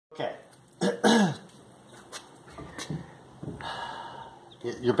Okay.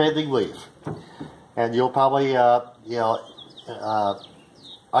 Your bending leaf, and you'll probably, I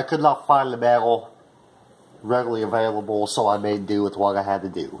could not find the metal readily available, so I made do with what I had to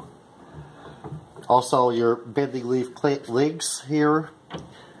do. Also, your bending leaf links here,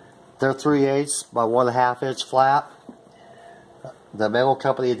 they're 3/8 by 1.5 inch flat. The metal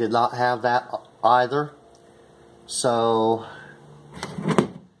company did not have that either, so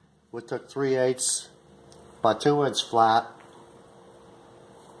we took 3/8 by 2 inch flat,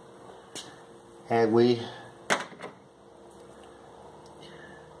 and we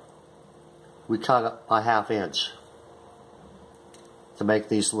cut it by 1/2 inch to make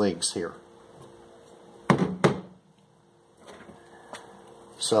these links here.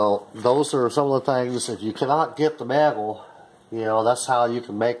 So those are some of the things. If you cannot get the metal, that's how you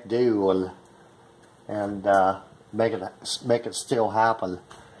can make do and make it still happen.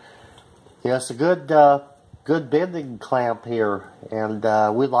 Yeah, it's a good bending clamp here, and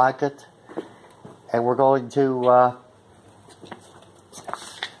we like it. And we're going to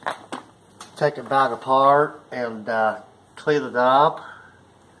take it back apart and clean it up,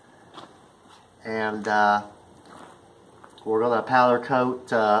 and we're going to powder coat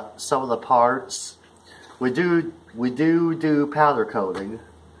some of the parts. We do powder coating,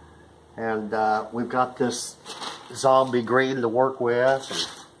 and we've got this zombie green to work with,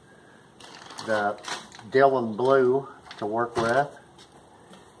 and the Dylan blue to work with,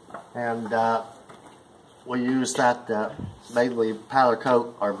 and we use that to mainly powder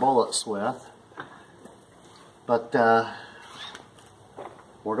coat our bullets with. But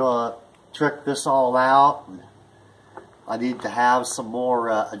we're going to trick this all out. And I need to have some more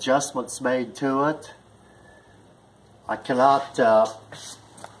adjustments made to it. I cannot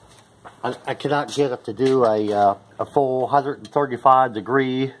get it to do a full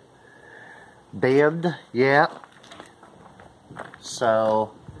 135-degree bend yet.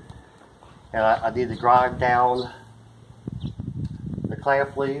 So, and I need to grind down the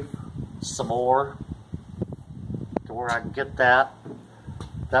clamp leaf some more to where I can get that.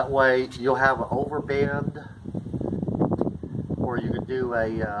 That way you'll have an overbend, or you can do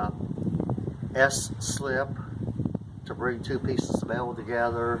a S-slip to bring two pieces of metal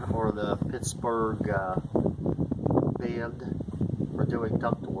together, or the Pittsburgh bend for doing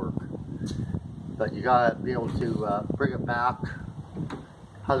duct work. But you gotta be able to bring it back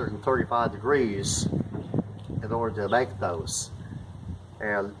 135 degrees in order to make those.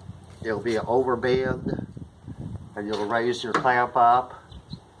 And it'll be an overbend, and you'll raise your clamp up,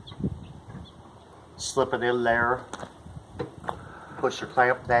 slip it in there, push your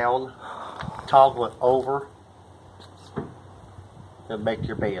clamp down, toggle it over, and make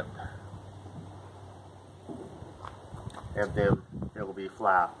your bend. And then it'll be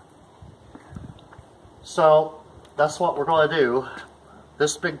flat. So that's what we're going to do.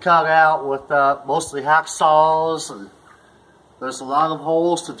 This has been cut out with mostly hacksaws, and there's a lot of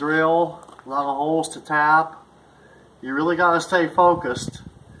holes to drill, a lot of holes to tap. You really got to stay focused.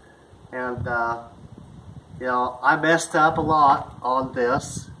 And I messed up a lot on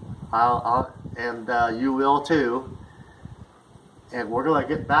this, and you will too. And we're going to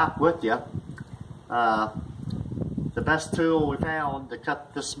get back with you. The best tool we found to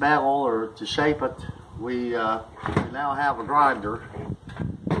cut this metal or to shape it, we now have a grinder,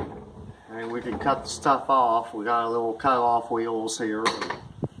 and we can cut the stuff off. We got a little cut off wheels here.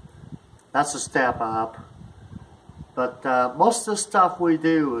 That's a step up. But most of the stuff we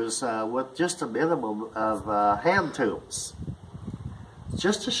do is with just a minimum of hand tools,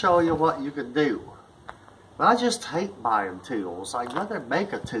 just to show you what you can do. But I just hate buying tools. I'd rather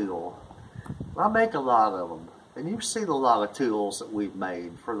make a tool. I make a lot of them, and you've seen a lot of tools that we've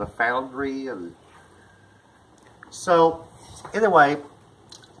made for the foundry. And so anyway,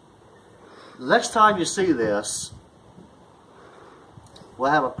 the next time you see this,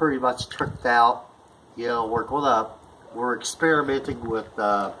 we'll have it pretty much tricked out. We're experimenting with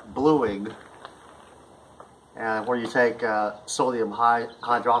bluing, and where you take sodium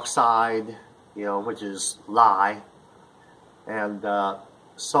hydroxide, which is lye, and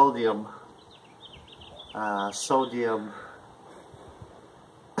sodium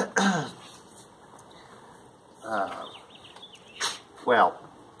well,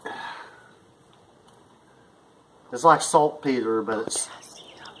 it's like saltpeter, but it's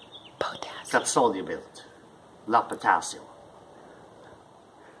got sodium in it, not potassium.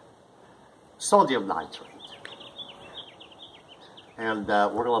 Sodium nitrate. And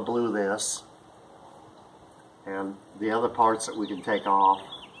we're going to blue this, and the other parts that we can take off,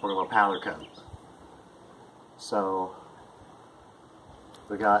 we're going to powder coat. So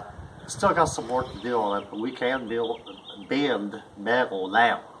Still got some work to do on it, but we can bend metal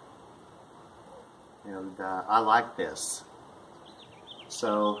now. And I like this.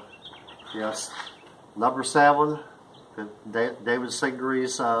 So, yes, number 7, David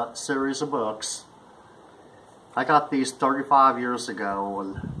Gingery's series of books. I got these 35 years ago,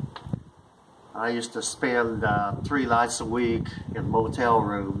 and I used to spend 3 nights a week in motel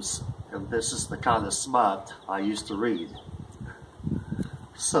rooms, and this is the kind of smut I used to read.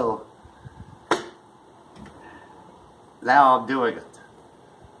 So, now I'm doing it.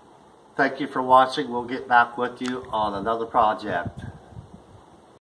 Thank you for watching. We'll get back with you on another project.